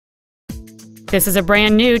This is a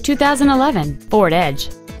brand new 2011 Ford Edge.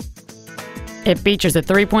 It features a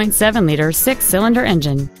 3.7-liter 6-cylinder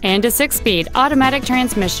engine and a 6-speed automatic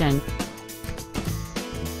transmission.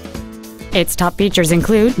 Its top features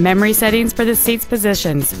include memory settings for the seat's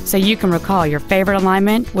positions, so you can recall your favorite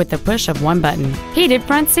alignment with the push of one button. Heated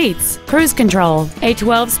front seats, cruise control, a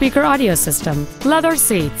 12-speaker audio system, leather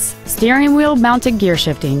seats, steering wheel mounted gear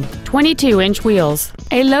shifting, 22-inch wheels,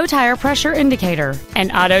 a low tire pressure indicator, an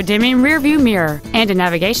auto-dimming rear-view mirror, and a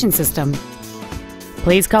navigation system.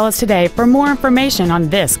 Please call us today for more information on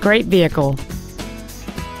this great vehicle.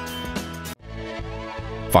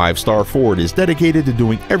 Five Star Ford is dedicated to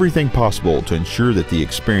doing everything possible to ensure that the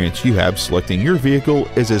experience you have selecting your vehicle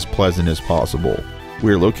is as pleasant as possible.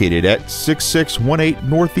 We're located at 6618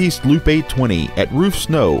 Northeast Loop 820 at Roof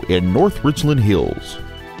Snow in North Richland Hills.